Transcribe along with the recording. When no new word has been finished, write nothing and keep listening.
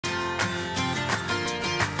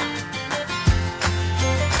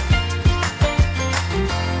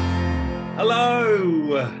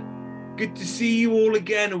Hello, good to see you all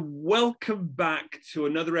again, and welcome back to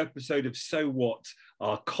another episode of So What,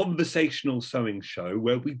 our conversational sewing show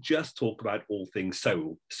where we just talk about all things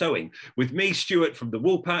sewing with me, Stuart from the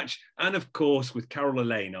Wool Patch, and of course with Carol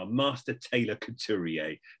Elaine, our master tailor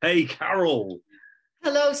couturier. Hey, Carol.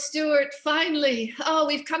 Hello, Stuart. Finally. Oh,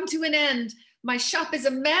 we've come to an end. My shop is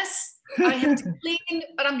a mess. I have to clean,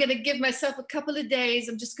 but I'm going to give myself a couple of days.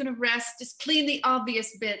 I'm just going to rest, just clean the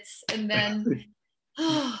obvious bits, and then.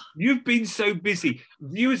 Oh. You've been so busy.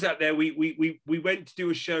 Viewers out there, we went to do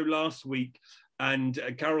a show last week, and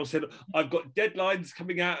Carol said, I've got deadlines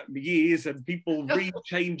coming out in years and people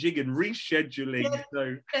rechanging and rescheduling. Yeah,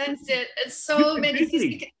 so that's it. It's so many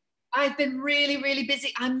busy. things. I've been really, really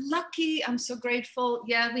busy. I'm lucky. I'm so grateful.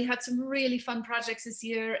 Yeah, we had some really fun projects this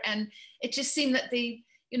year, and it just seemed that the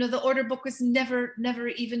order book was never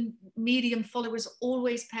even medium full. It was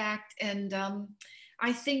always packed, and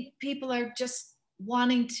I think people are just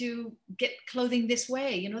wanting to get clothing this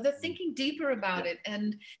way. They're thinking deeper about it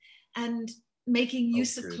and making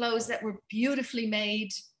use of clothes that were beautifully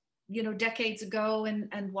made, decades ago,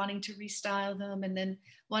 and wanting to restyle them, and then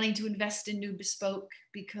wanting to invest in new bespoke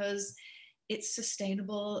because it's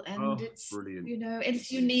sustainable and it's brilliant. It's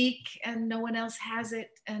unique and no one else has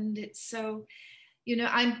it, and it's so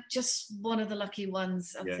I'm just one of the lucky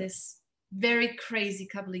ones of this very crazy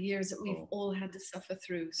couple of years that we've all had to suffer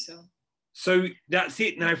through. So that's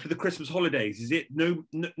it now for the Christmas holidays, is it?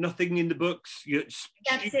 Nothing in the books? That's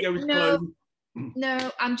it.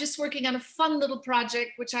 No, I'm just working on a fun little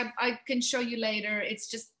project, which I can show you later. It's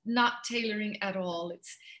just not tailoring at all.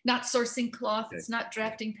 It's not sourcing cloth. It's not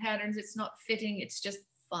drafting patterns. It's not fitting. It's just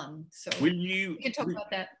fun. So we can talk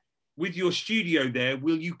about that. With your studio there,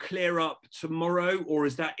 will you clear up tomorrow, or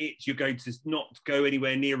is that it? You're going to not go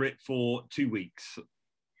anywhere near it for 2 weeks?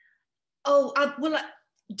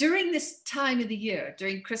 During this time of the year,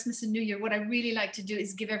 during Christmas and New Year, what I really like to do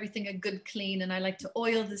is give everything a good clean. And I like to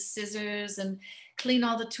oil the scissors and clean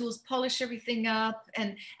all the tools, polish everything up.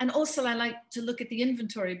 And also I like to look at the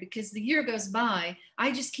inventory, because the year goes by,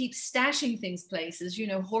 I just keep stashing things places,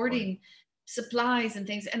 hoarding supplies and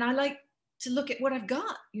things. And I like to look at what I've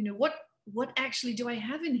got, what actually do I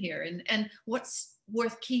have in here, and what's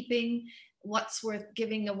worth keeping, what's worth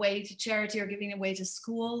giving away to charity or giving away to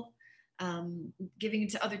school. Giving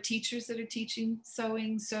it to other teachers that are teaching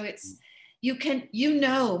sewing. So it's,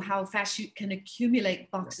 how fast you can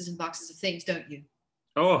accumulate boxes and boxes of things, don't you?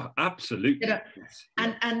 Oh, absolutely.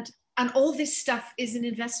 And all this stuff is an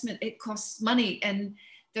investment. It costs money, and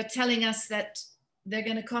they're telling us that they're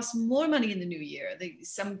going to cost more money in the new year.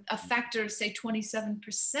 A factor of say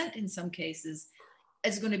 27% in some cases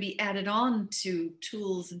is going to be added on to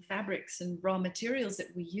tools and fabrics and raw materials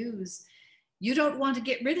that we use. You don't want to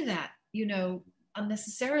get rid of that,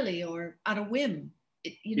 unnecessarily or at a whim.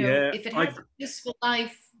 If it has a useful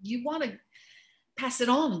life, you want to pass it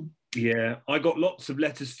on. Yeah, I got lots of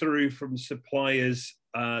letters through from suppliers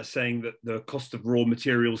saying that the cost of raw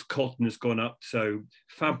materials, cotton, has gone up. So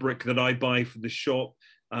fabric that I buy for the shop,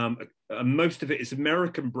 most of it is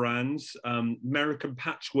American brands, American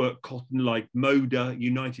patchwork cotton like Moda,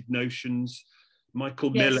 United Notions, Michael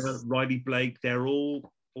Miller, Riley Blake. They're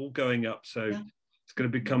all going up. So it's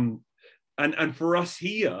going to become, and for us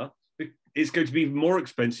here, it's going to be more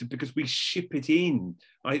expensive because we ship it in.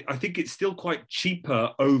 I think it's still quite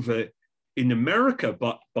cheaper over in America,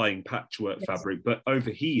 but buying patchwork fabric, but over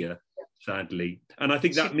here, sadly. And I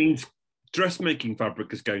think that means dressmaking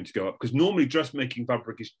fabric is going to go up, because normally dressmaking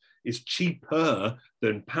fabric is cheaper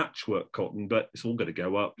than patchwork cotton, but it's all going to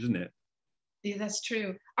go up, isn't it? Yeah, that's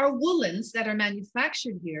true. Our woolens that are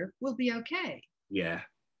manufactured here will be okay. Yeah.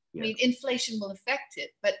 I mean, inflation will affect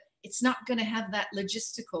it, but it's not going to have that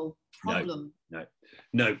logistical problem.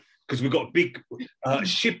 No, because we've got big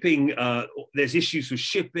shipping. There's issues with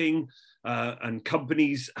shipping and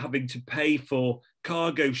companies having to pay for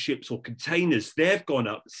cargo ships or containers. They've gone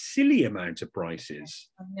up silly amount of prices.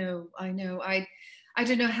 I know. I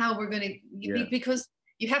don't know how we're going to, because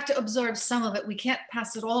you have to absorb some of it. We can't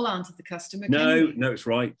pass it all on to the customer. No, it's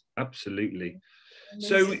right. Absolutely.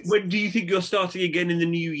 So when do you think you're starting again in the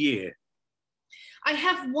new year? I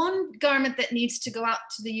have one garment that needs to go out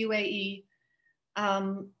to the UAE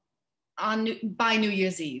by New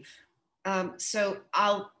Year's Eve. So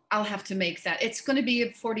I'll have to make that. It's going to be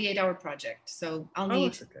a 48-hour project. So I'll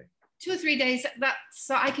need 2 or 3 days.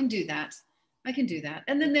 So I can do that.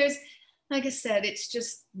 And then there's, like I said, it's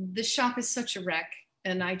just the shop is such a wreck,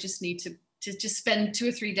 and I just need to to just spend 2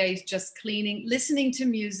 or 3 days just cleaning, listening to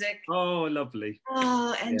music. Oh, lovely.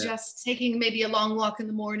 And just taking maybe a long walk in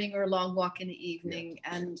the morning or a long walk in the evening,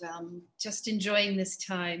 and just enjoying this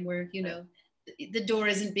time where, you know, the door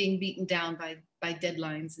isn't being beaten down by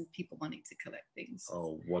deadlines and people wanting to collect things.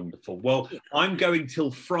 Oh, wonderful. Well, I'm going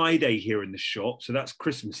till Friday here in the shop, so that's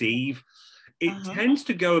Christmas Eve. It tends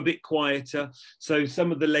to go a bit quieter. So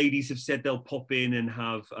some of the ladies have said they'll pop in and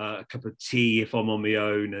have a cup of tea if I'm on my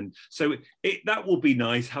own. And so that will be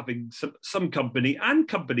nice, having some company, and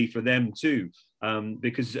company for them too.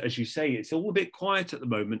 Because as you say, it's all a bit quiet at the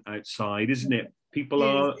moment outside, isn't it? People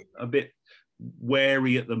are a bit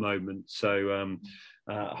wary at the moment. So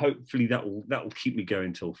hopefully that will keep me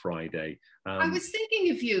going till Friday. I was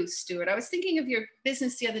thinking of you, Stuart. I was thinking of your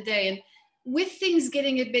business the other day, and with things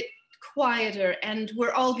getting a bit quieter, and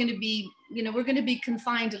we're all going to be, you know, we're going to be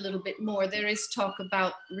confined a little bit more. There is talk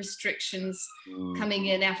about restrictions coming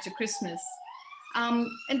in after Christmas,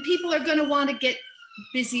 and people are going to want to get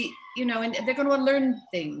busy, you know, and they're going to want to learn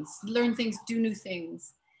things, do new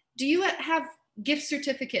things. Do you have gift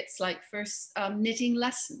certificates, like for knitting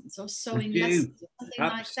lessons or sewing lessons or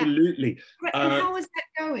something Absolutely. Like that? And how is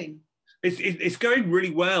that going? It's going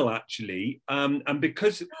really well, actually, and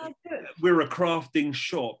because we're a crafting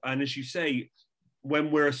shop, and as you say,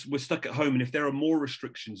 when we're stuck at home, and if there are more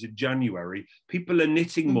restrictions in January, people are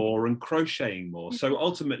knitting more and crocheting more. So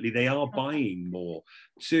ultimately, they are buying more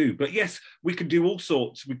too. But yes, we could do all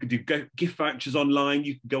sorts. We could do gift vouchers online.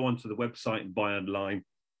 You can go onto the website and buy online.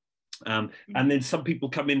 And then some people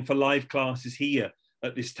come in for live classes here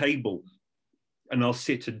at this table, and I'll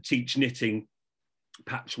sit and teach knitting,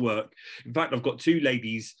 patchwork. In fact, I've got 2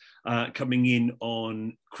 ladies coming in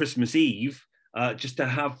on Christmas Eve just to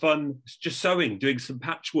have fun, just sewing, doing some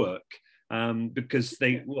patchwork, because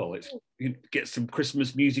it's get some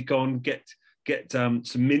Christmas music on, get some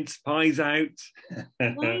mince pies out.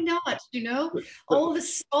 Why not? You know, all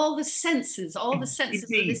the senses of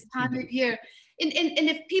this time of year. And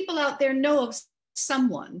if people out there know of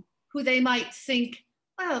someone who they might think,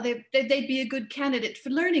 well, they'd be a good candidate for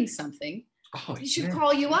learning something, you should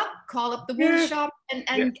call up the wool shop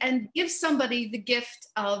and give somebody the gift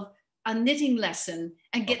of a knitting lesson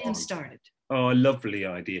and get them started. Oh, a lovely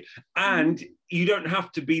idea. And you don't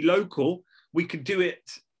have to be local. We could do it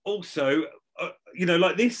also,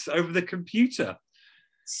 like this over the computer.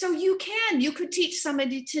 So you could teach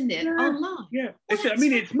somebody to knit online. Yeah.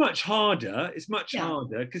 It's much harder. It's much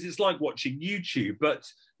harder because it's like watching YouTube, but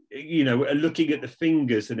looking at the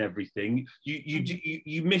fingers and everything,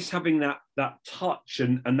 you miss having that touch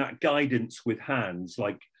and that guidance with hands.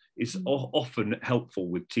 Like, it's often helpful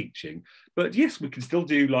with teaching. But yes, we can still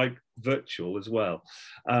do like virtual as well.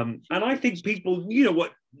 And I think people,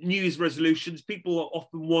 New Year's resolutions, people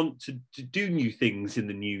often want to do new things in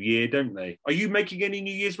the new year, don't they? Are you making any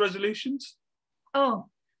New Year's resolutions? Oh,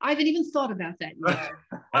 I haven't even thought about that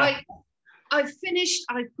yet. I've finished,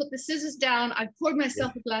 I put the scissors down, I poured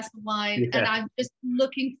myself a glass of wine, and I'm just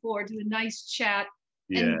looking forward to a nice chat.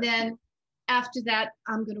 And then after that,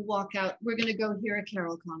 I'm going to walk out. We're going to go hear a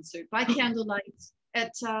carol concert by candlelight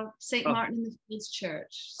at St. Martin in the Fields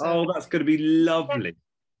Church. So that's going to be lovely.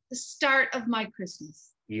 The start of my Christmas.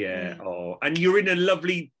 Yeah. Oh, and you're in a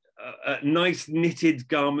lovely, nice knitted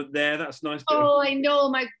garment there. That's nice. Oh, I know,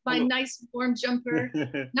 my nice warm jumper.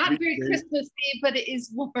 Not very Christmassy, but it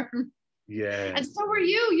is warm. Yeah. And so are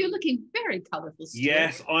you. You're looking very colorful, Stuart.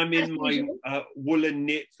 Yes, I'm in my woolen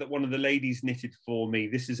knit that one of the ladies knitted for me.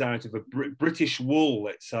 This is out of a British wool.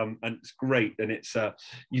 It's and it's great. And it's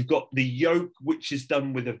you've got the yoke, which is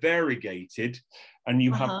done with a variegated, and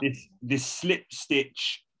you have this slip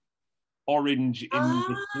stitch orange in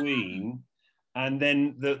between, and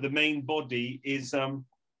then the main body is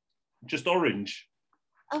just orange.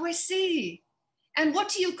 Oh, I see. And what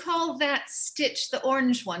do you call that stitch, the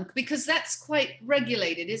orange one? Because that's quite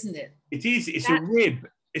regulated, isn't it? It is. It's a rib.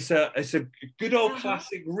 It's a good old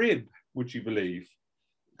classic rib, would you believe?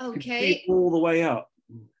 Okay. All the way up.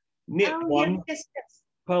 Knit one,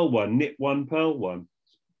 pearl one, knit one, pearl one.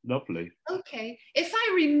 Lovely. Okay. If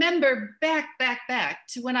I remember back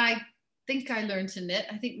to when I think I learned to knit,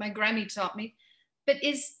 I think my Grammy taught me, but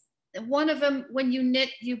is one of them, when you knit,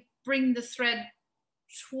 you bring the thread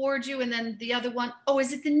toward you, and then the other one,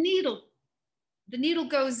 is it the needle? The needle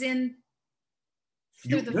goes in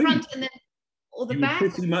through the front and then the back?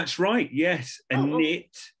 You're pretty much right, yes.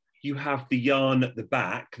 Knit, you have the yarn at the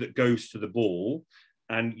back that goes to the ball,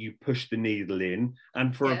 and you push the needle in.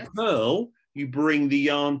 And for a pearl, you bring the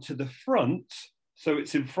yarn to the front, so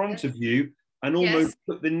it's in front of you, and almost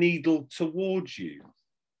put the needle towards you.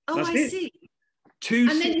 Oh, I see. 2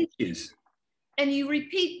 stitches. And you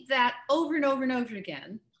repeat that over and over and over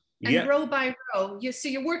again. And Yeah, row by row, so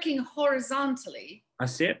you're working horizontally,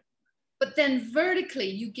 that's it. but then vertically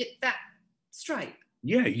you get that stripe.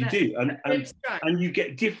 Yeah, you do. Stripe. And you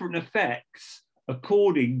get different effects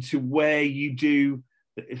according to where you do.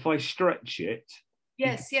 If I stretch it,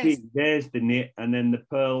 Yes, see, there's the knit, and then the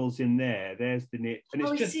pearls in there. There's the knit, and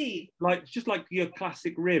it's just like your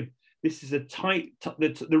classic rib. This is a tight.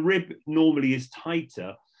 The rib normally is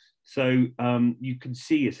tighter, so you can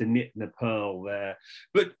see it's a knit and a pearl there.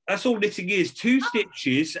 But that's all knitting is: 2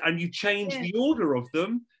 stitches, and you change the order of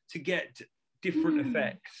them to get different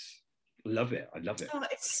effects. Love it. I love it. Oh,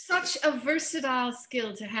 it's such a versatile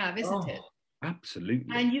skill to have, isn't it?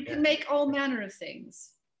 Absolutely. And you can make all manner of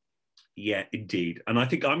things. Yeah, indeed. And I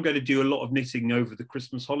think I'm going to do a lot of knitting over the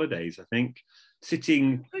Christmas holidays. I think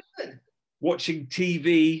sitting, watching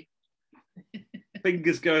TV,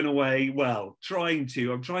 fingers going away. Well,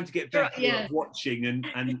 I'm trying to get better at watching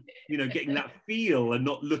and getting that feel and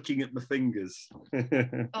not looking at my fingers.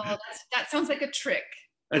 Oh, that sounds like a trick.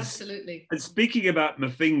 Absolutely. And speaking about my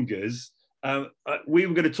fingers, we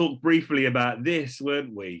were going to talk briefly about this,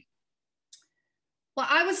 weren't we? Well,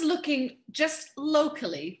 I was looking just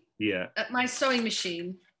locally at my sewing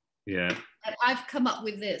machine. Yeah. And I've come up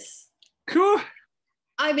with this. Cool.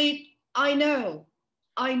 I mean, I know.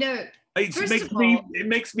 It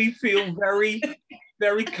makes me feel very,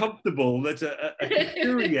 very comfortable that a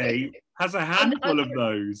couturier has a handful of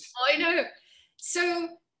those. I know. So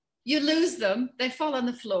you lose them, they fall on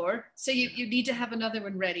the floor. So you need to have another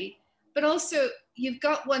one ready. But also you've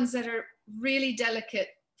got ones that are really delicate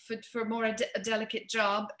for more a delicate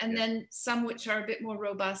job, and then some which are a bit more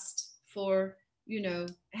robust for,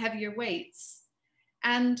 heavier weights.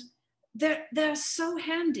 And they're so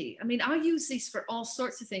handy. I mean, I use these for all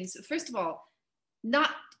sorts of things. First of all, not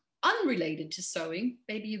unrelated to sewing.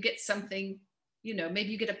 Maybe you get something, maybe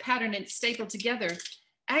you get a pattern and staple together.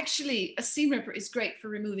 Actually, a seam ripper is great for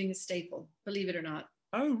removing a staple, believe it or not.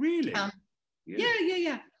 Oh, really?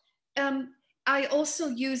 Yeah. I also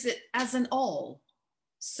use it as an awl.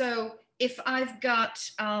 So if I've got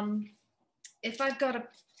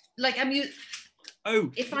like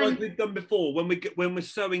we've done before when we're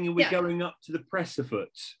sewing and we're going up to the presser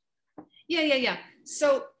foot. Yeah.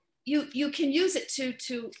 So you can use it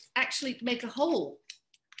to actually make a hole,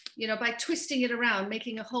 by twisting it around,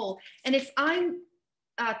 making a hole. And if I'm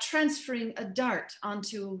transferring a dart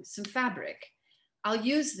onto some fabric, I'll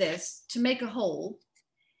use this to make a hole,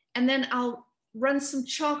 and then I'll run some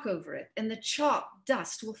chalk over it, and the chalk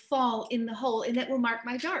dust will fall in the hole, and it will mark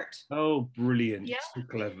my dart. Oh, brilliant. Yeah. So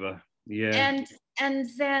clever. Yeah. And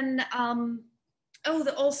then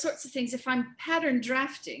all sorts of things. If I'm pattern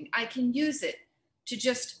drafting, I can use it to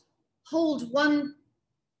just hold one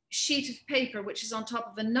sheet of paper which is on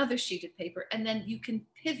top of another sheet of paper, and then you can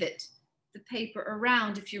pivot the paper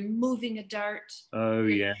around if you're moving a dart. Oh,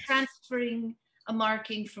 yeah. Transferring a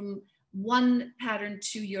marking from one pattern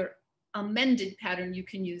to your amended pattern, you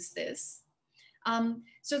can use this.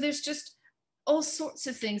 So there's just all sorts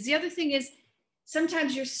of things. The other thing is,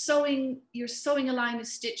 sometimes you're sewing a line of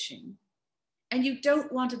stitching and you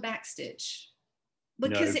don't want a back stitch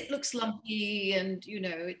because it looks lumpy, and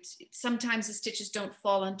sometimes the stitches don't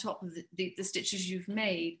fall on top of the stitches you've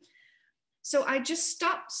made. So I just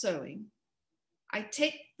stop sewing. I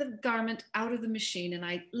take the garment out of the machine and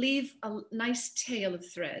I leave a nice tail of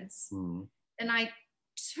threads, and I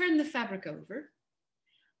turn the fabric over.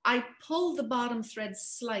 I pull the bottom thread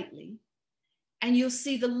slightly, and you'll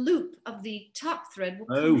see the loop of the top thread will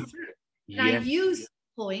come through. And I use the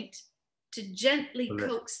point to gently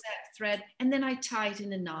coax that thread, and then I tie it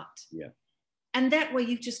in a knot. Yeah. And that way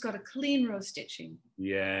you've just got a clean row stitching.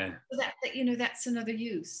 Yeah. So that's another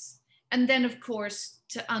use. And then, of course,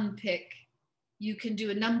 to unpick, you can do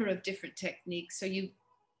a number of different techniques. So you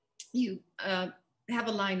have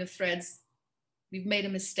a line of threads. You've made a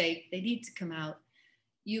mistake. They need to come out.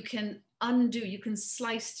 You can undo. You can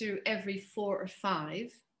slice through every 4 or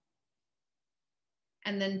 5,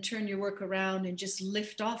 and then turn your work around and just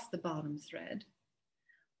lift off the bottom thread.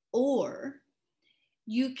 Or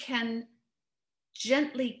you can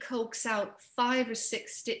gently coax out 5 or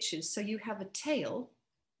 6 stitches. So you have a tail,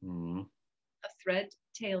 a thread,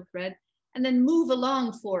 tail thread, and then move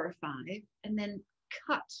along 4 or 5, and then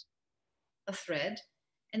cut a thread,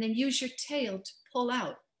 and then use your tail to pull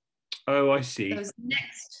out. Oh, I see. Those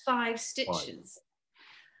next 5 stitches.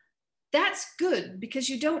 That's good because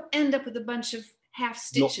you don't end up with a bunch of half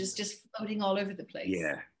stitches just floating all over the place.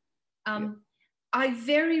 Yeah. I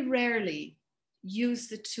very rarely use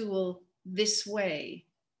the tool this way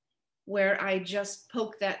where I just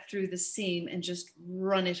poke that through the seam and just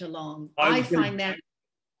run it along. I I was going find that a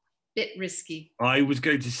bit risky. I was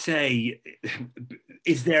going to say,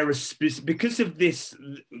 is there a because of this,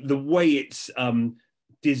 the way it's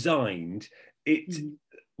designed, it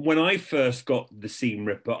when I first got the seam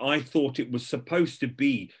ripper, I thought it was supposed to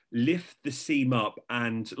be lift the seam up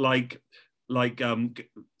and it's like going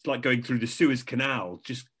through the Suez Canal,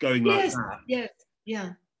 just going like Yes, that. yes, yeah.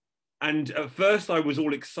 And at first I was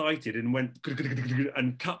all excited and went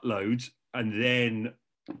and cut loads, and then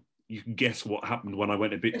you can guess what happened when I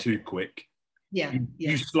went a bit too quick. Yeah,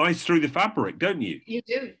 You slice through the fabric, don't you? You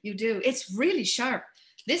do, you do. It's really sharp.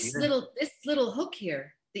 This little hook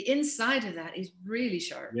here, the inside of that is really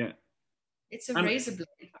sharp. Yeah. It's a razor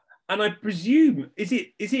blade. And I presume, is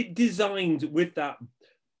it designed with that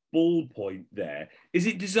ball point there? Is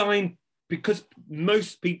it designed because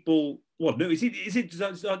most people? Well, no. Is it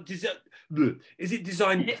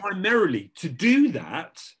designed primarily to do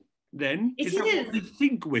that? Then is that what you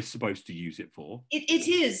think we're supposed to use it for? It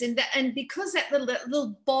is, and because that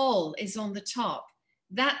little ball is on the top,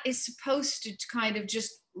 that is supposed to kind of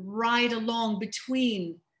just ride along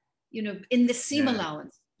between, in the seam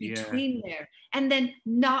allowance between there, and then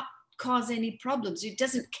not cause any problems. It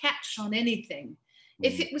doesn't catch on anything.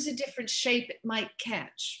 If it was a different shape, it might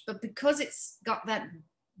catch, but because it's got that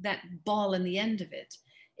ball in the end of it,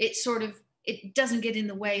 it doesn't get in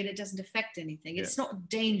the way and it doesn't affect anything. It's not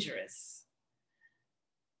dangerous,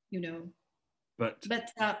 But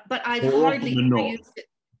I've hardly used it.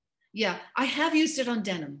 Yeah, I have used it on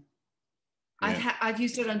denim. Yeah. I've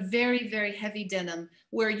used it on very, very heavy denim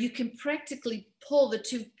where you can practically pull the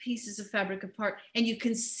two pieces of fabric apart and you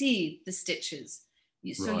can see the stitches.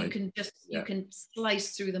 So you can you can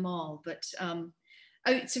slice through them all. But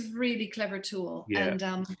it's a really clever tool. Yeah.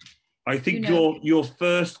 And I think your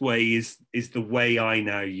first way is the way I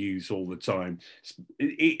now use all the time.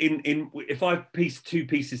 If I've pieced two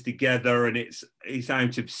pieces together and it's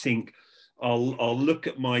out of sync, I'll look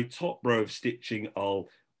at my top row of stitching.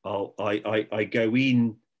 I go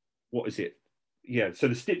in. What is it? Yeah. So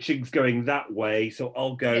the stitching's going that way. So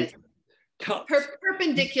I'll go cut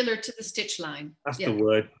perpendicular to the stitch line. That's the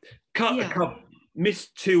word. Cut a couple, miss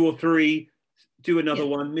two or three. Do another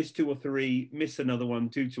one, miss two or three, miss another one,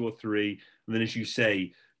 do two or three. And then, as you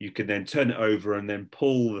say, you can then turn it over and then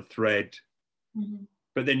pull the thread. Mm-hmm.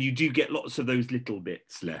 But then you do get lots of those little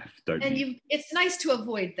bits left, don't you? And it's nice to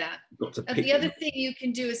avoid that. The other thing you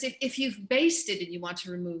can do is if you've basted and you want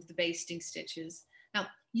to remove the basting stitches, now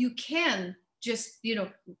you can just,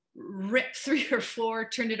 rip 3 or 4,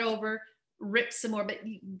 turn it over, rip some more, but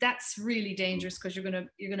that's really dangerous because you're gonna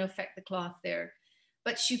affect the cloth there.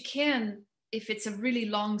 But you can, if it's a really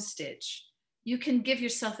long stitch, you can give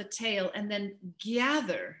yourself a tail and then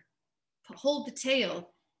hold the tail,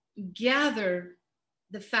 gather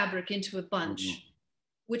the fabric into a bunch,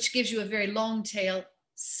 which gives you a very long tail,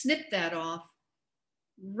 snip that off,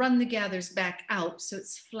 run the gathers back out so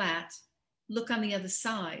it's flat, look on the other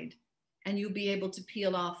side, and you'll be able to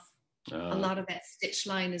peel off a lot of that stitch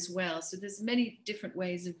line as well. So there's many different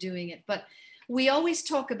ways of doing it. But we always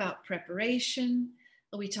talk about preparation.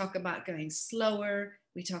 We talk about going slower.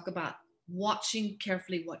 We talk about watching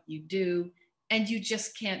carefully what you do. And you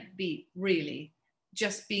just can't beat really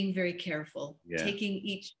just being very careful, taking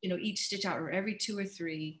each stitch out or every 2 or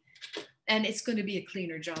 3. And it's going to be a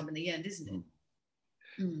cleaner job in the end, isn't it?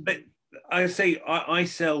 But I say I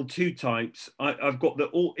sell 2 types. I've got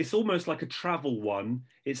it's almost like a travel one.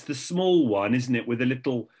 It's the small one, isn't it? With a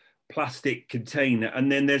little plastic container, and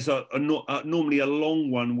then there's normally a long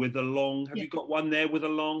one with a long. Have you got one there with a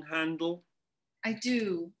long handle? I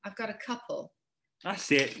do. I've got a couple.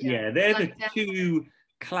 That's it. Yeah, they're like the 2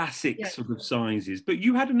 classic sort of sizes. But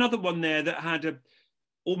you had another one there that had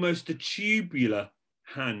almost a tubular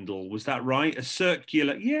handle. Was that right? A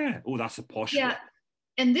circular. Yeah. Oh, that's a posh one.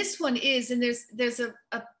 And this one is, and there's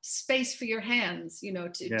a space for your hands,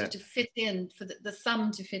 to fit in, for the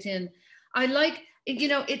thumb to fit in. I like.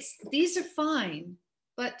 These are fine,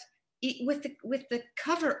 but with the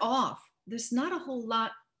cover off, there's not a whole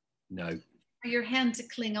lot for your hand to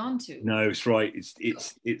cling onto. No, it's right.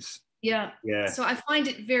 It's yeah. So I find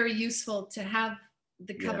it very useful to have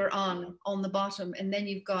the cover on the bottom, and then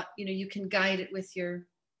you've got, you can guide it with your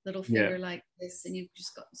little finger like this, and you've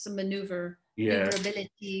just got some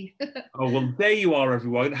maneuverability. Oh, well, there you are,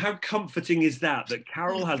 everyone. How comforting is that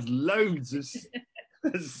Carol has loads of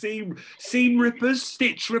seam rippers,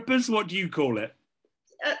 stitch rippers? What do you call it?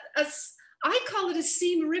 I call it a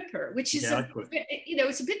seam ripper, which is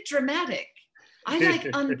it's a bit dramatic. I like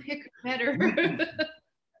unpick better.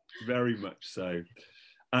 Very much so.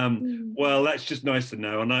 Well, that's just nice to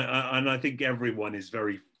know, and I think everyone is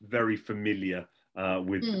very familiar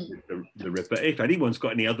with the ripper. If anyone's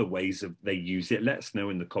got any other ways of they use it, let us know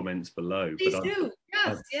in the comments below. Please do.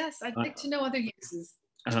 Yes, I'd like to know other uses.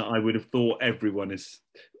 I would have thought everyone is,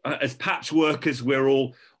 as patchworkers, we're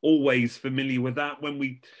all always familiar with that.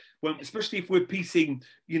 When especially if we're piecing,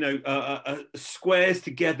 squares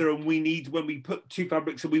together, and when we put two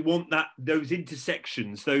fabrics and we want those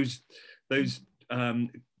intersections, those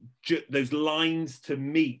lines to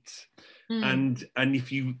meet, and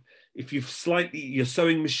if your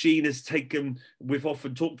sewing machine has taken, we've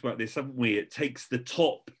often talked about this, haven't we? It takes the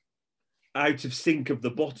top out of sync of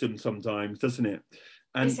the bottom sometimes, doesn't it?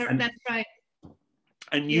 Yes, that's right.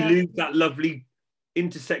 And you lose that lovely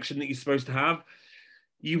intersection that you're supposed to have.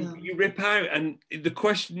 You rip out, and the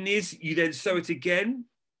question is, you then sew it again.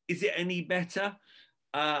 Is it any better?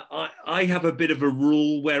 I have a bit of a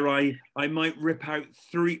rule where I might rip out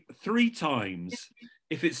three times.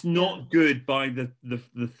 If it's not good by the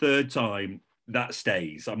third time, that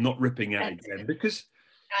stays. I'm not ripping out again, because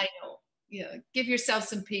I know. Yeah, give yourself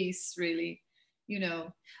some peace, really.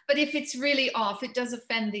 But if it's really off, it does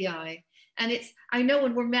offend the eye. And I know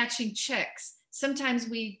when we're matching checks, sometimes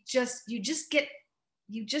you just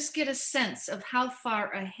get a sense of how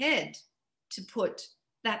far ahead to put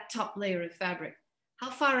that top layer of fabric, how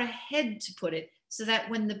far ahead to put it, so that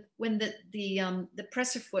when the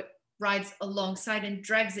presser foot rides alongside and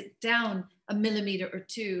drags it down a millimeter or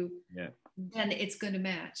two, then it's going to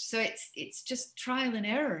match. So it's just trial and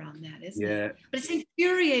error on that, isn't it? But it's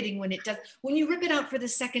infuriating when it does. When you rip it out for the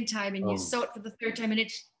second time and you sew it for the third time and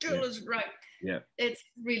it still is right. Yeah, it's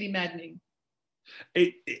really maddening.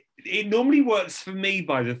 It normally works for me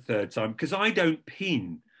by the third time, because I don't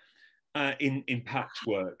pin in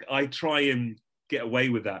patchwork. I try and get away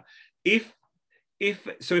with that. If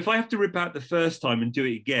I have to rip out the first time and do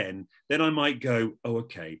it again, then I might go, oh,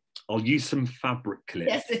 okay, I'll use some fabric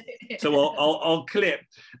clips. Yes. So I'll clip,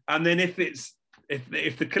 and then if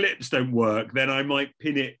the clips don't work, then I might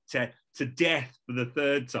pin it to death for the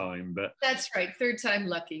third time. But that's right, third time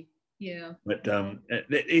lucky. Yeah. But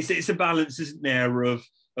it's a balance, isn't there, of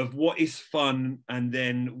what is fun, and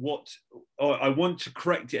then what I want to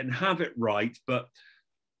correct it and have it right, but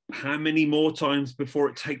how many more times before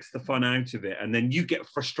it takes the fun out of it, and then you get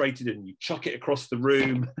frustrated and you chuck it across the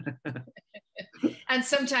room. And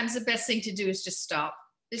sometimes the best thing to do is just stop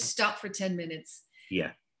for 10 minutes,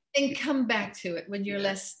 and come back to it when you're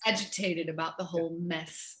less agitated about the whole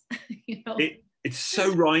mess. It's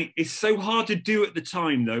so right. It's so hard to do at the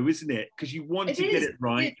time, though, isn't it? Because you want to get it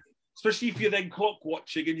right, especially if you're then clock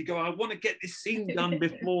watching and you go, I want to get this scene done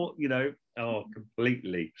before, oh,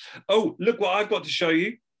 completely. Oh, look what I've got to show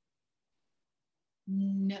you.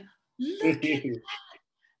 No, look at that.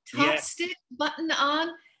 Top stitch button on.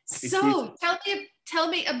 So tell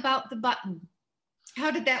me about the button. How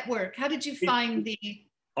did that work? How did you find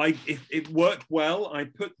it worked well. I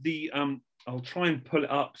put the I'll try and pull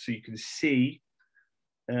it up so you can see.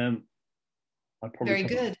 Very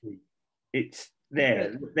good. It's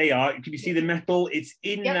there. They are. Can you see the metal? It's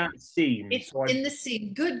in that seam. It's in the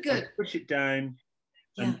seam. Good. I push it down,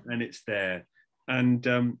 and it's there. And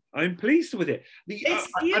I'm pleased with it. It's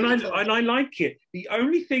beautiful. And I like it. The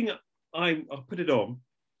only thing I'll put it on.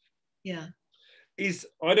 Yeah. Is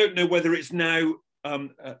I don't know whether it's now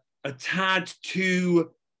a tad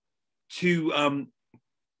too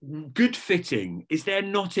good fitting. Is there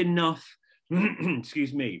not enough?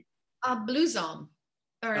 Excuse me. Blouson,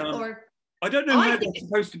 or I don't know how they're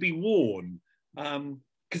supposed to be worn,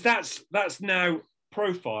 because that's now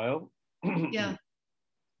profile. Yeah.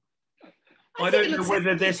 I don't know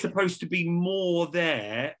whether there's supposed to be more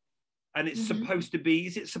there, and it's supposed to be.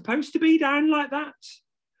 Is it supposed to be down like that?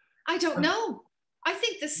 I don't know. I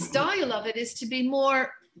think the style of it is to be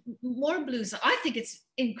more blouson. I think it's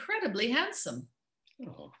incredibly handsome.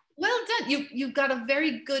 Oh. Well done. You've got a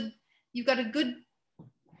very good. You've got a good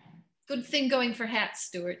thing going for hats,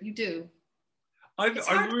 Stuart. You do. I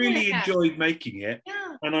really enjoyed making it,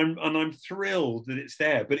 and I'm thrilled that it's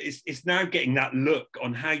there. But it's now getting that look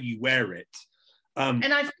on how you wear it.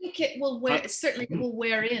 And I think it will wear. Certainly, it will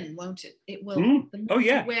wear in, won't it? It will. Oh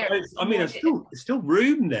yeah. There's still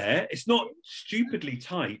room there. It's not stupidly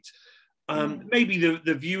tight. Maybe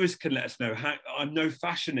the viewers can let us know. I'm no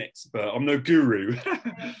fashion expert. I'm no guru.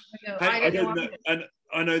 I don't know. And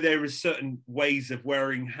I know there are certain ways of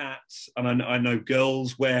wearing hats, and I know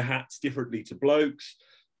girls wear hats differently to blokes.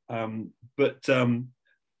 But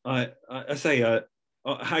I say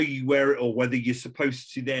how you wear it, or whether you're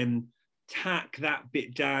supposed to then tack that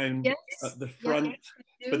bit down Yes. at the front.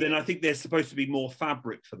 Yeah, but then I think there's supposed to be more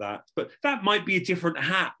fabric for that. But that might be a different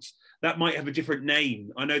hat. That might have a different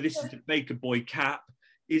name. I know this is the Baker Boy cap.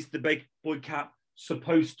 Is the Baker Boy cap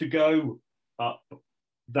supposed to go up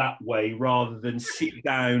that way rather than sit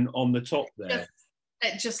down on the top there?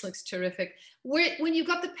 It just looks terrific. When you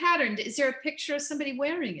got the pattern, is there a picture of somebody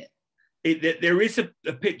wearing it? There is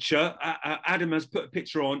a picture. Adam has put a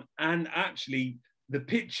picture on, and actually the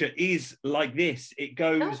picture is like this. It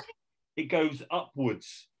goes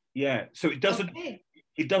upwards. Yeah, so it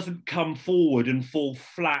doesn't come forward and fall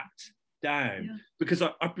flat down, because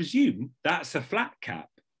I presume that's a flat cap.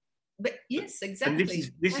 But yes, exactly.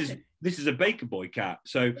 And this is a Baker Boy cap.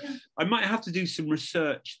 So I might have to do some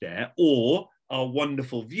research there, or our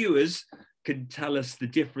wonderful viewers can tell us the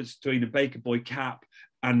difference between a Baker Boy cap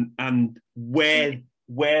and where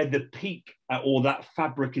the peak or that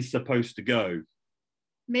fabric is supposed to go.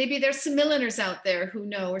 Maybe there's some milliners out there who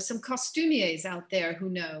know, or some costumiers out there who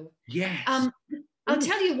know. Yes. I'll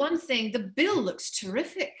tell you one thing, the bill looks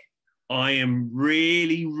terrific. I am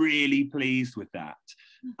really, really pleased with that.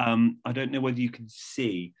 I don't know whether you can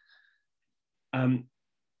see.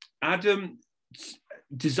 Adam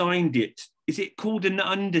designed it. Is it called an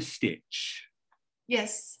understitch?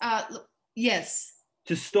 Yes. Yes.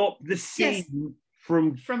 To stop the seam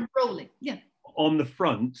from rolling. Yeah. On the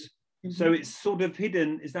front. So it's sort of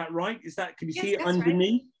hidden. Is that right? Can you see it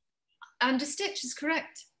underneath? Right. Understitch is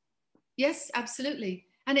correct. Yes, absolutely.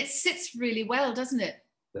 And it sits really well, doesn't it?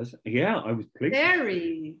 Yeah, I was pleased.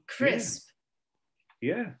 Very crisp.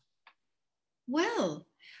 Yeah. Well,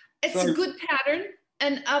 it's a good pattern,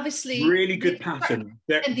 and obviously really good pattern.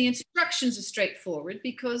 And the instructions are straightforward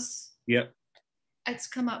because it's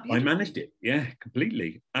come up beautifully. I managed it,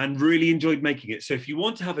 completely, and really enjoyed making it. So if you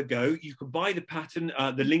want to have a go, you can buy the pattern.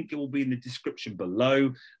 The link will be in the description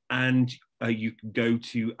below, and you can go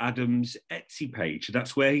to Adam's Etsy page.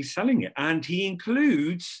 That's where he's selling it, and he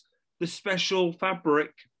includes the special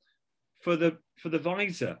fabric for the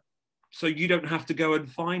visor, so you don't have to go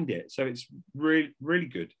and find it. So it's really, really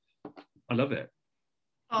good. I love it.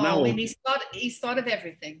 Oh, and he's thought of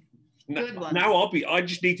everything. Good one. Now I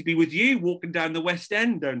just need to be with you walking down the East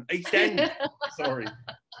End. Sorry.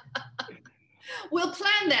 We'll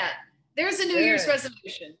plan that. There's a New Year's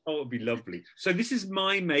resolution. Oh, it'd be lovely. So this is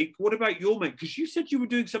my make. What about your make? Because you said you were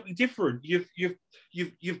doing something different.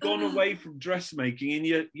 You've gone away from dressmaking and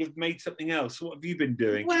you've made something else. What have you been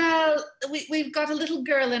doing? Well, we've got a little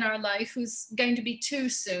girl in our life who's going to be 2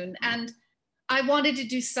 soon, and I wanted to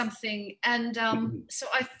do something, and so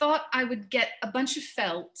I thought I would get a bunch of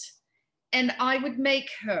felt, and I would make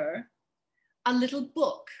her a little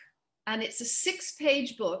book, and it's a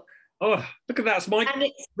 6-page book. Oh, look at that!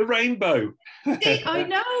 It's the rainbow. See, I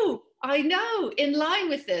know, in line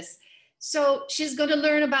with this. So she's going to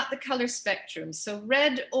learn about the color spectrum. So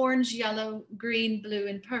red, orange, yellow, green, blue,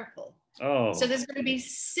 and purple. Oh. So there's going to be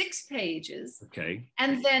 6 pages. Okay.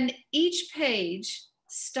 And then each page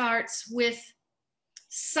starts with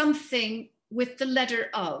something with the letter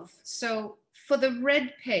of. So for the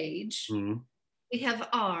red page, we have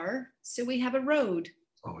R. So we have a road.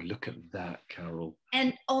 Oh, look at that, Carol.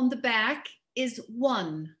 And on the back is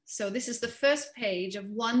 1. So this is the first page of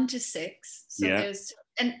 1 to 6. So there's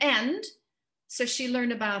an end. So she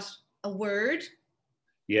learned about a word,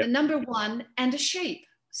 the number 1, and a shape.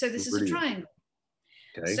 So this is a triangle.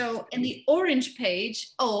 Okay. So in the orange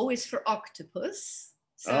page, O is for octopus.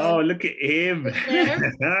 So look at him.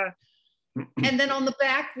 And then on the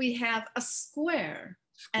back, we have a square.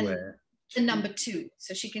 And the number 2.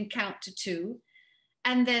 So she can count to 2.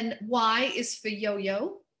 And then Y is for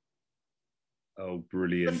yo-yo. Oh,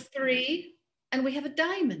 brilliant. For 3. And we have a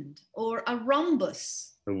diamond or a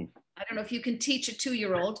rhombus. Oh. I don't know if you can teach a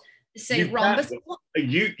 2-year-old to say rhombus.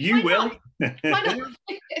 You will. Why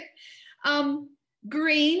not?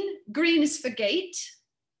 Green is for gate.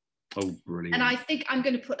 Oh, brilliant. And I think I'm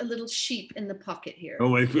going to put a little sheep in the pocket here.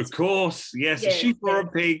 Oh, of course. Yes, a sheep or a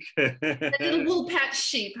pig. A little wool patch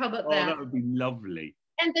sheep. How about that? Oh, that would be lovely.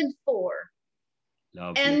 And then 4.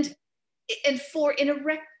 Lovely. And 4 in a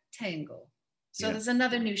rectangle. So there's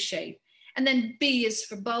another new shape. And then B is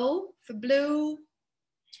for bow, for blue.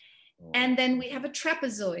 Oh. And then we have a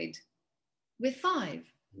trapezoid with 5.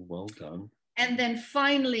 Well done. And then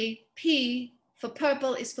finally, P for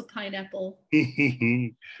purple is for pineapple.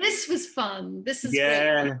 This was fun. This is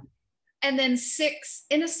great. And then 6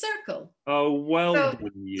 in a circle. Oh, well done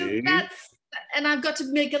you. So and I've got to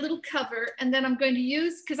make a little cover, and then I'm going to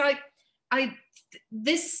use, because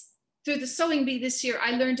through the sewing bee this year,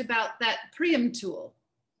 I learned about that Priam tool.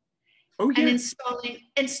 Oh and yeah.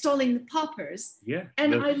 installing the poppers. Yeah.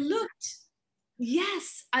 And I looked,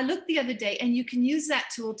 yes, I looked the other day, and you can use that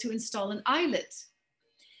tool to install an eyelet.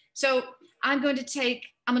 So I'm going to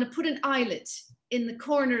put an eyelet in the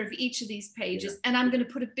corner of each of these pages, and I'm going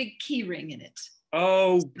to put a big key ring in it.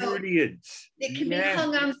 Oh, brilliant. It can be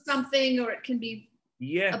hung on something, or it can be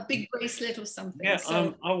a big bracelet or something. Yeah.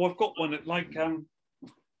 So, I've got one at I've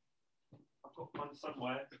got one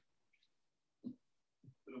somewhere.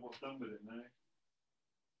 I don't know what I've done with it now.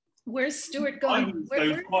 Where's Stuart gone? I use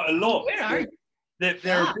those quite a lot. Where are you?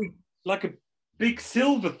 They're a big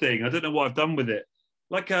silver thing. I don't know what I've done with it.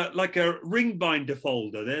 Like a ring binder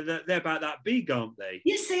folder. They're about that big, aren't they?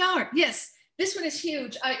 Yes, they are. Yes, this one is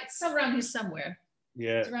huge. It's around here somewhere.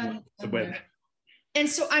 Yeah, it's around here somewhere. And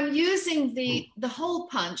so I'm using the hole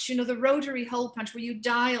punch, the rotary hole punch where you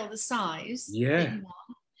dial the size that you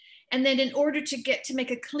want. And then in order to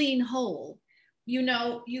make a clean hole,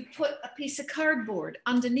 you put a piece of cardboard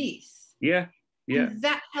underneath. Yeah. And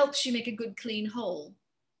that helps you make a good clean hole.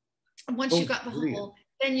 And once you've got the hole,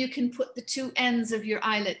 then you can put the two ends of your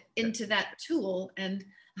eyelet into that tool, and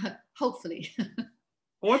hopefully.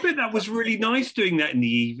 Oh, I bet that was really nice doing that in the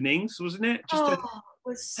evenings, wasn't it? It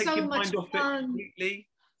was take so your much mind off fun. it completely.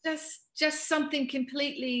 Just something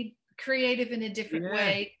completely creative in a different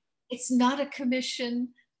way. It's not a commission.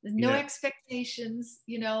 There's no expectations,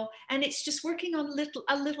 and it's just working on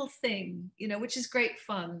a little thing, which is great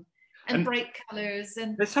fun, and bright colors.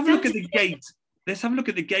 And let's have a look at the gate. Let's have a look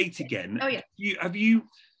at the gate again. Oh yeah.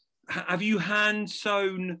 Have you hand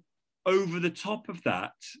sewn over the top of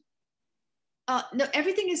that? No,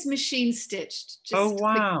 everything is machine stitched. Oh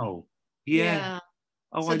wow! Yeah.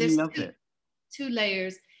 Oh, so I love it. 2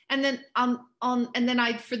 layers, and then and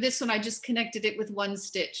then for this one I just connected it with 1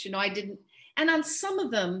 stitch. I didn't. And on some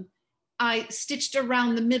of them, I stitched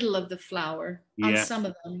around the middle of the flower on some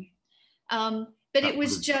of them. But it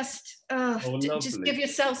was just give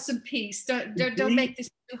yourself some peace. Don't make this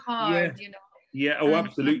too hard, Yeah. Oh,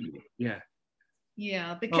 absolutely. Yeah.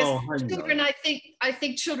 Yeah, because children, I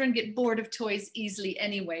think children get bored of toys easily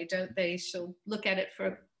anyway, don't they? She'll look at it for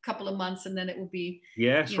a couple of months, and then it will be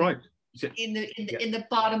right in the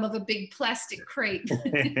bottom of a big plastic crate.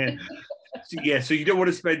 So you don't want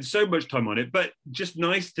to spend so much time on it, but just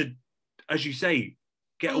nice to, as you say,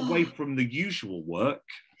 get away from the usual work.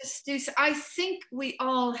 I think we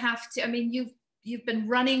all have to. I mean, you've been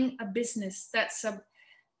running a business. That's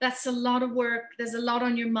a lot of work. There's a lot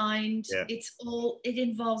on your mind. It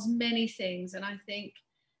involves many things, and I think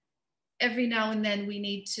every now and then we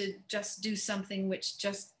need to just do something which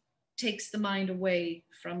just takes the mind away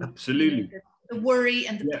from the worry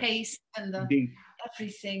and the pace and the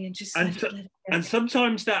everything, and just and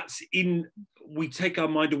sometimes we take our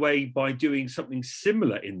mind away by doing something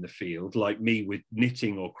similar in the field, like me with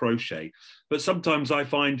knitting or crochet. But sometimes I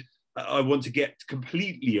find I want to get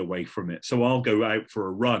completely away from it, so I'll go out for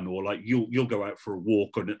a run, or like you'll go out for a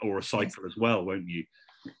walk or a cycle as well, won't you?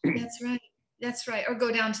 That's right. Or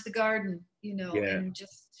go down to the garden, and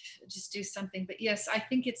just do something. But yes, I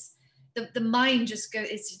think it's the mind just goes.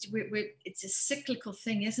 It's a cyclical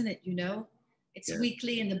thing, isn't it? It's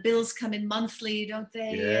weekly, and the bills come in monthly, don't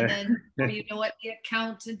they? And then the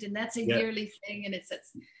accountant, and that's a yearly thing, and it's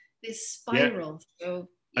this spiral. So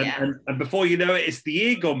and before you know it, it's the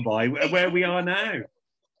year gone by where we are now.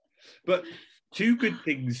 But 2 good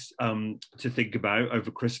things to think about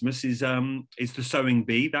over Christmas is the sewing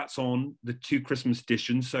bee. That's on the 2 Christmas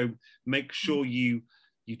editions, so make sure you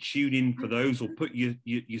tune in for those, or put your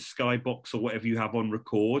Skybox or whatever you have on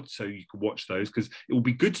record so you can watch those, because it will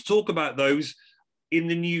be good to talk about those in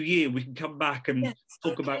the new year. We can come back and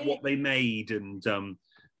talk about what they made and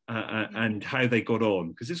how they got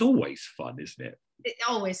on, because it's always fun, isn't it? It's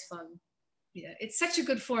always fun. Yeah, it's such a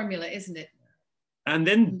good formula, isn't it? And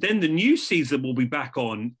then the new season will be back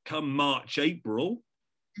on come March, April.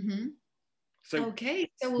 Mm-hmm. So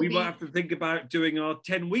so we might have to think about doing our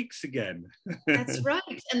 10 weeks again. That's right.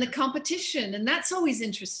 And the competition, and that's always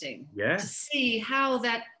interesting to see how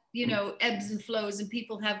that, ebbs and flows, and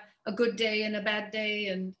people have a good day and a bad day,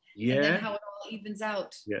 and then how it all evens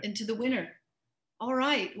out into the winner. All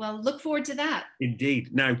right. Well, look forward to that.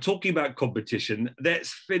 Indeed. Now, talking about competition,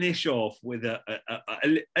 let's finish off with a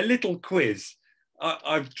little quiz.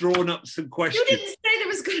 I've drawn up some questions. You didn't say there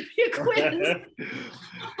was going to be a quiz.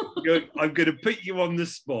 I'm going to put you on the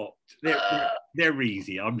spot. They're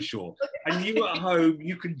easy, I'm sure. And you at home,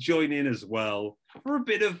 you can join in as well for a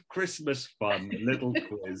bit of Christmas fun, a little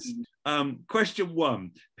quiz. Question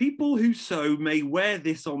 1. People who sew may wear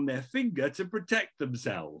this on their finger to protect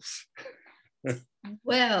themselves.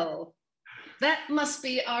 Well, that must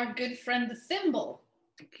be our good friend, the thimble.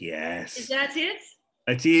 Is Yes. that it?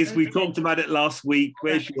 It is. We Okay. talked about it last week.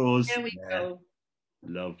 Where's yours? There we go.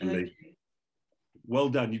 Lovely. Okay. Well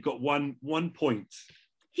done. You've got one point.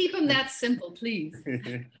 Keep them that simple, please.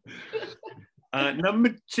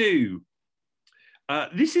 Number 2.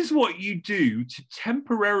 This is what you do to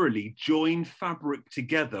temporarily join fabric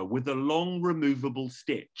together with a long removable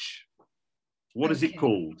stitch. What is it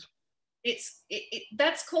called?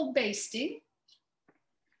 That's called basting.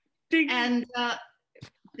 Ding. And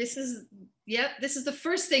this is the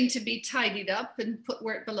first thing to be tidied up and put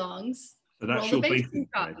where it belongs. So that's Roll your the basting basting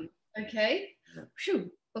cotton. Okay. Yeah.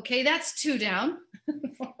 Phew. Okay, that's 2 down.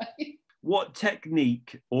 What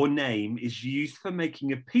technique or name is used for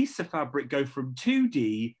making a piece of fabric go from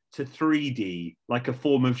 2D to 3D, like a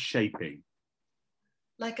form of shaping?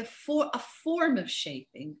 Like a form of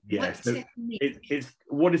shaping. Yes. What So technique?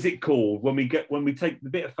 what is it called when we take the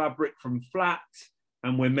bit of fabric from flat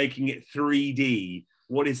and we're making it 3D?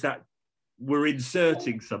 What is that? We're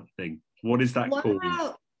inserting something. What is that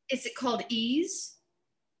called? Is it called ease?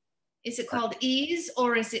 Is it called ease,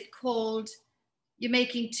 or is it called you're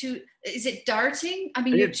making two? Is it darting? I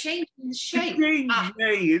mean, you're changing the shape. Yay,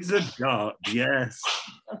 it's a dart. Yes.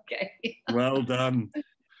 Okay. Well done.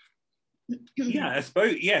 Yeah, I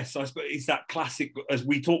suppose it's that classic, as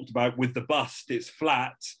we talked about with the bust. It's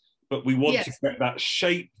flat, but we want to get that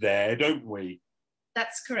shape there, don't we?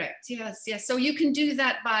 That's correct. Yes, yes. So you can do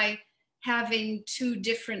that by having 2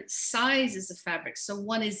 different sizes of fabric. So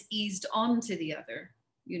one is eased onto the other,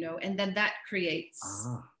 you know, and then that creates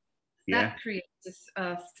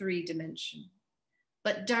a 3 dimension.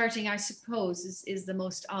 But darting, I suppose, is the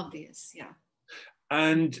most obvious. Yeah.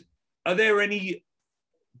 And are there any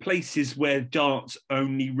places where darts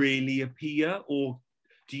only really appear, or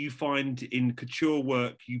do you find in couture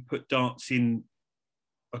work you put darts in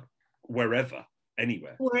wherever,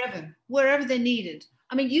 anywhere? Wherever they're needed.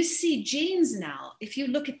 I mean, you see jeans now. If you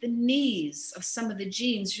look at the knees of some of the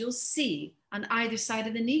jeans, you'll see on either side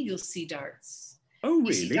of the knee, you'll see darts. Oh, really?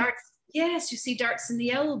 You see darts. Yes, you see darts in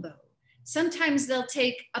the elbow. Sometimes they'll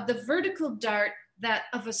take the vertical dart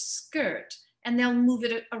of a skirt and they'll move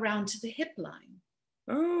it around to the hip line.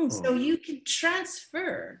 Oh. So you can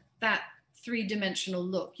transfer that 3-dimensional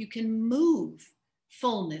look. You can move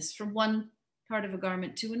fullness from one part of a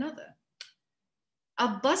garment to another.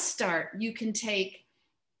 A bust dart, you can take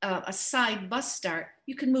a side bust dart,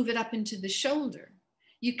 you can move it up into the shoulder.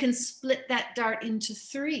 You can split that dart into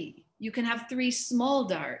 3. You can have 3 small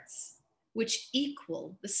darts, which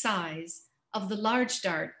equal the size of the large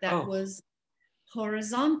dart that was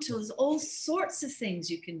horizontal. There's all sorts of things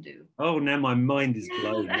you can do. Oh, now my mind is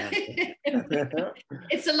blown.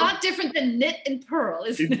 It's a lot different than knit and purl,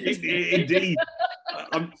 isn't it? Indeed.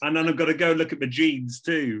 And then I've got to go look at my jeans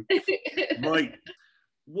too. Right.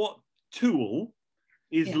 What tool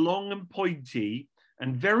is long and pointy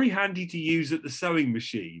and very handy to use at the sewing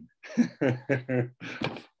machine?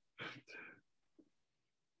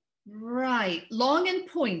 Right. Long and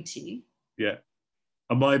pointy. Yeah.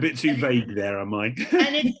 Am I a bit too vague there, am I?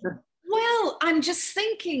 And well, I'm just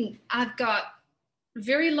thinking, I've got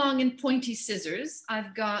very long and pointy scissors.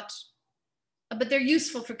 But they're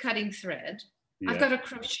useful for cutting thread. Yeah. I've got a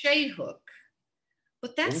crochet hook,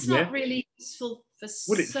 but that's not really useful for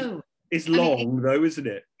sewing. It's long though, isn't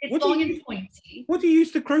it? It's long and pointy. What do you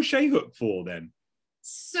use the crochet hook for then?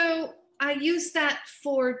 So I use that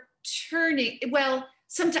for turning. Well,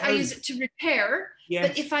 sometimes I use it to repair. Yes.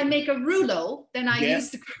 But if I make a rouleau, then I use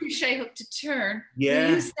the crochet hook to turn. Yeah.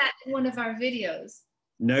 We use that in one of our videos.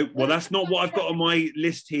 No, well, that's not what I've got on my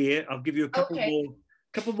list here. I'll give you a couple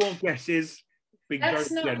more guesses.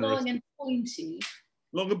 That's not generous. Long and pointy.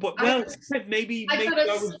 Long and pointy. Well,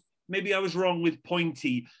 maybe I was wrong with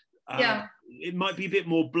pointy. It might be a bit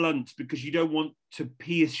more blunt because you don't want to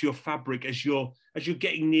pierce your fabric as you're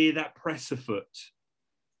getting near that presser foot.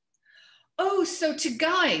 Oh, so to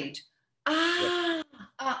guide.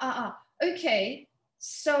 Okay.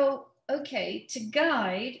 So, to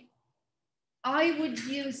guide, I would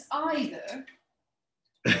use either.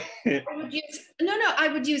 I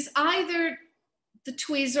would use either the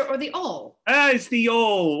tweezer or the awl. It's the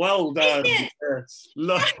awl. Well done.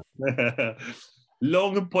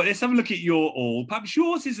 Long and pointy. Let's have a look at your awl. Perhaps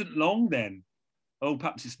yours isn't long then. Oh,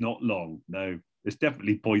 perhaps it's not long. No, it's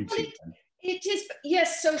definitely pointy. It is,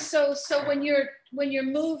 yes. So when you're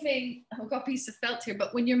moving, I've got a piece of felt here,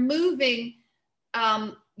 but when you're moving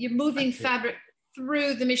fabric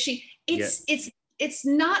through the machine, it's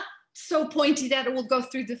not so pointy that it will go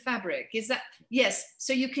through the fabric. Is that yes?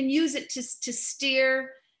 So you can use it to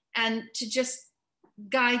steer and to just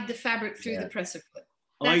guide the fabric through the presser foot.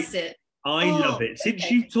 That's it. I Oh, love it. Since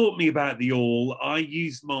okay. you taught me about the awl, I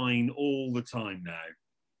use mine all the time now.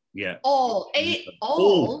 Yeah. All,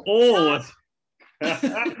 All, all. all.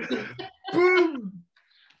 Boom!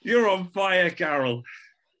 You're on fire, Carol.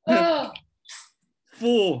 Oh,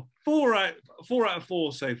 Four out of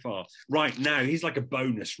four so far. Right now, he's like a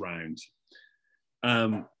bonus round.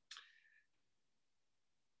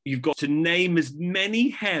 You've got to name as many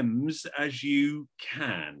hems as you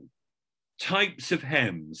can. Types of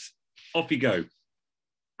hems. Off you go.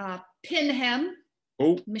 pin hem,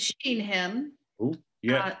 Oh, machine hem, oh,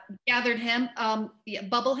 yeah. gathered hem, yeah,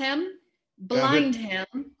 bubble hem, Gathered. blind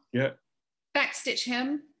hem, Yeah. backstitch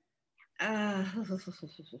hem,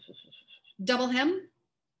 double hem,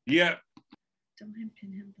 Yeah. double hem,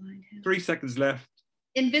 pin hem, blind hem, 3 seconds left.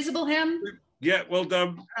 invisible hem. Yeah, well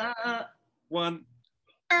done. Uh, One.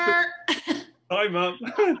 er. Time up.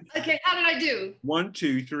 Okay, how did I do? 1,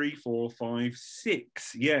 2, 3, 4, 5,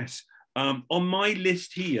 6. Yes. On my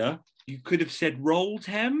list here, you could have said rolled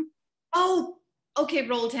hem. Oh, okay,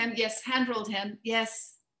 rolled hem. Yes, hand rolled hem.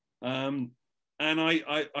 Yes. And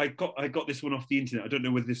I got this one off the internet. I don't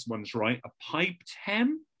know whether this one's right. A piped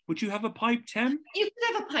hem. Would you have a piped hem? You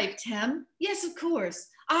could have a piped hem. Yes, of course.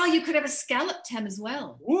 Ah, you could have a scalloped hem as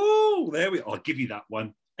well. Whoa, there we. I'll give you that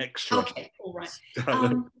one extra. Okay, all right.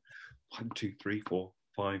 1, 2, 3, 4,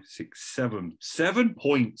 5, 6, 7. 7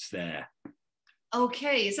 points there.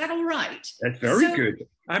 Okay, is that all right? That's very good.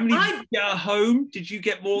 How many did you get at home? Did you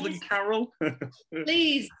get more than Carol?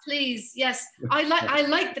 Please, please, yes. I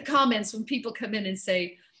like the comments when people come in and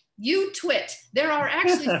say, "You twit." There are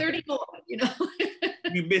actually 30 more. You know.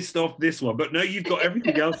 You missed off this one, but no, you've got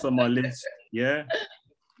everything else on my list. Yeah.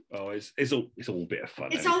 Oh, it's all a bit of fun.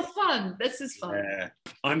 It's all fun. This is fun. Yeah.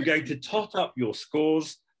 I'm going to tot up your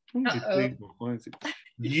scores. 1, 2, 3, 4, 5, 6.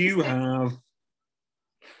 You have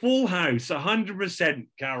full house, 100%,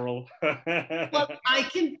 Carol. Well, I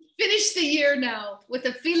can finish the year now with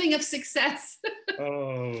a feeling of success.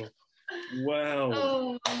 Oh,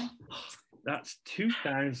 well. Oh. That's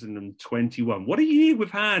 2021. What a year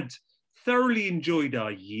we've had. Thoroughly enjoyed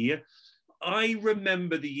our year. I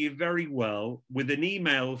remember the year very well with an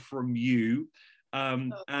email from you,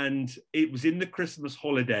 and it was in the Christmas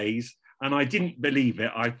holidays, and I didn't believe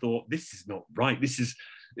it. I thought, this is not right. This is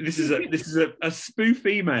a spoof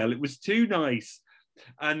email. It was too nice.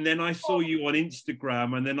 And then I saw you on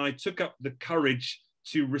Instagram, and then I took up the courage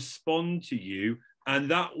to respond to you. And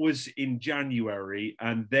that was in January.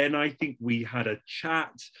 And then I think we had a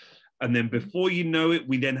chat. And then before you know it,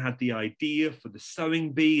 we then had the idea for the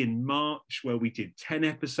Sewing Bee in March, where we did 10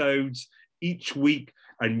 episodes each week.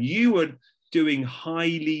 And you were doing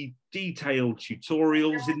highly detailed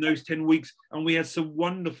tutorials in those 10 weeks. And we had some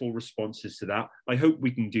wonderful responses to that. I hope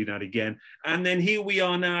we can do that again. And then here we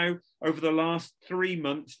are now over the last 3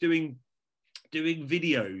 months doing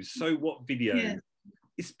videos. So what videos? Yeah.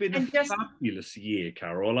 It's been a fabulous year,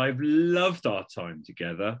 Carol. I've loved our time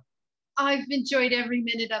together. I've enjoyed every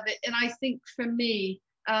minute of it. And I think for me,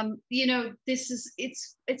 you know, it's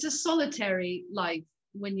a solitary life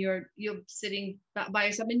when you're sitting by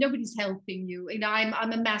yourself and nobody's helping you. You know,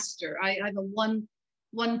 I'm a master. I'm a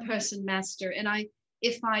one person master. And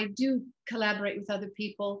if I do collaborate with other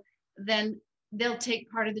people, then they'll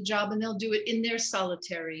take part of the job and they'll do it in their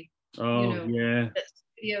solitary, videos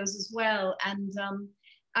as well. And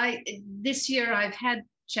this year I've had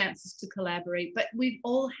chances to collaborate, but we've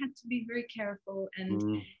all had to be very careful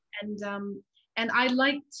and I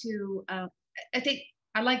like to I think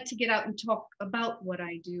I like to get out and talk about what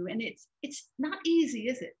I do, and it's not easy,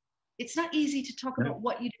 is it? It's not easy to talk about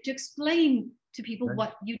what you do, to explain to people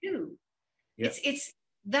what you do. It's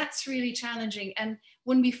that's really challenging. And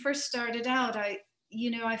when we first started out, I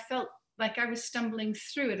felt like I was stumbling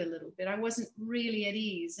through it a little bit. I wasn't really at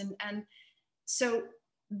ease, and so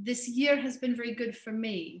this year has been very good for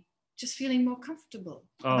me, just feeling more comfortable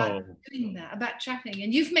about doing that, about chatting.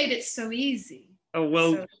 And you've made it so easy. Oh,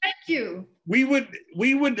 well, so, thank you. We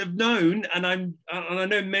wouldn't have known, and I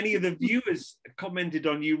know many of the viewers commented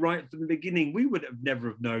on you right from the beginning. We would have never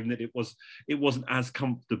have known that it wasn't as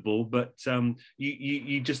comfortable, but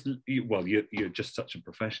you're just such a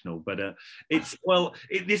professional. But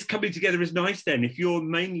this coming together is nice. Then, if you're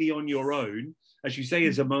mainly on your own, as you say,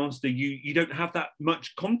 as a master, you don't have that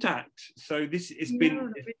much contact. So it's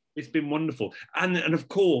been wonderful, and of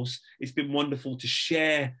course it's been wonderful to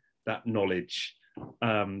share that knowledge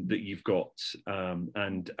that you've got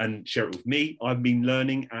and share it with me. I've been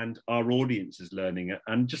learning, and our audience is learning it,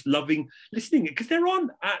 and just loving listening, because there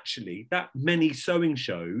aren't actually that many sewing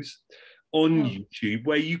shows on YouTube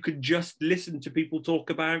where you could just listen to people talk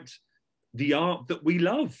about the art that we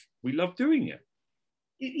love. We love doing it.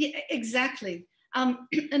 Yeah, exactly.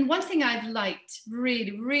 And one thing I've liked,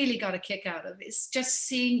 really got a kick out of, is just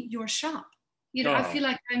seeing your shop. You know, I feel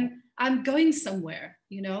like I'm going somewhere,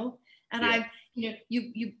 you know, and Yeah.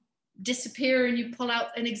 you disappear and you pull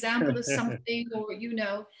out an example of something, or, you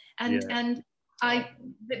know, and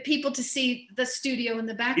the people to see the studio in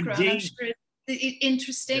the background, I'm Indeed. sure it's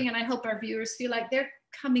interesting, and I hope our viewers feel like they're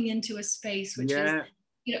coming into a space which is,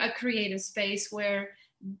 you know, a creative space where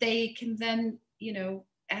they can then, you know,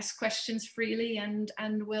 ask questions freely, and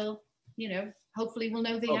will, you know, hopefully we'll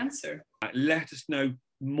know the answer. Let us know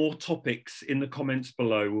more topics in the comments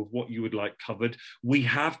below of what you would like covered. We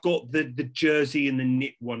have got the jersey and the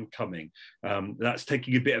knit one coming. That's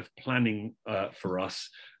taking a bit of planning for us,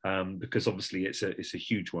 because obviously it's a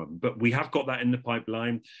huge one, but we have got that in the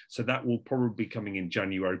pipeline, so that will probably be coming in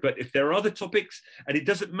January. But if there are other topics, and it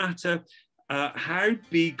doesn't matter how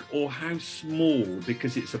big or how small,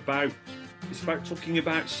 because it's about talking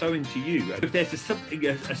about sewing to you. If there's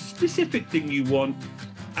a specific thing you want,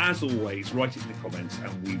 as always, write it in the comments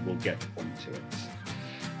and we will get onto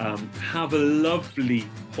it. Have a lovely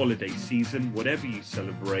holiday season, whatever you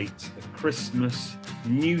celebrate, Christmas,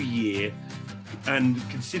 New Year, and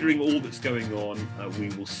considering all that's going on, we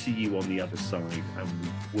will see you on the other side, and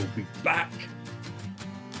we'll be back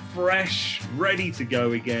fresh, ready to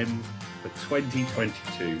go again for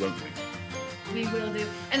 2022, won't we? We will do.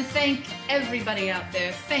 And thank everybody out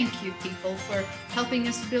there. Thank you, people, for helping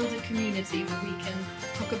us build a community where we can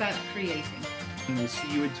talk about creating. And we'll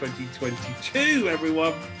see you in 2022,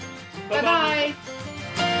 everyone. Bye-bye.